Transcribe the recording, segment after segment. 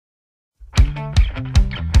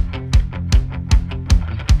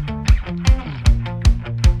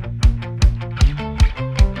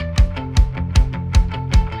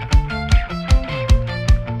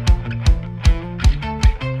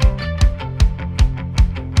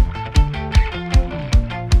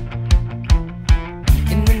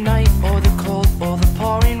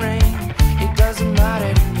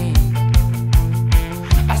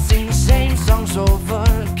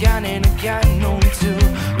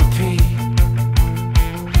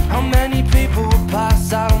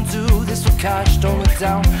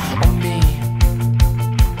down on me.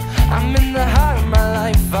 I'm in the heart of my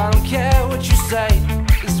life, I don't care what you say,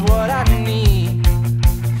 it's what I need.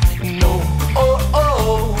 No, oh,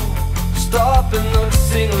 oh, stop and look,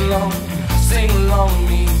 sing along with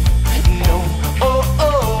me. No, oh,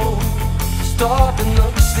 oh, stop and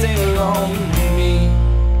look, sing along.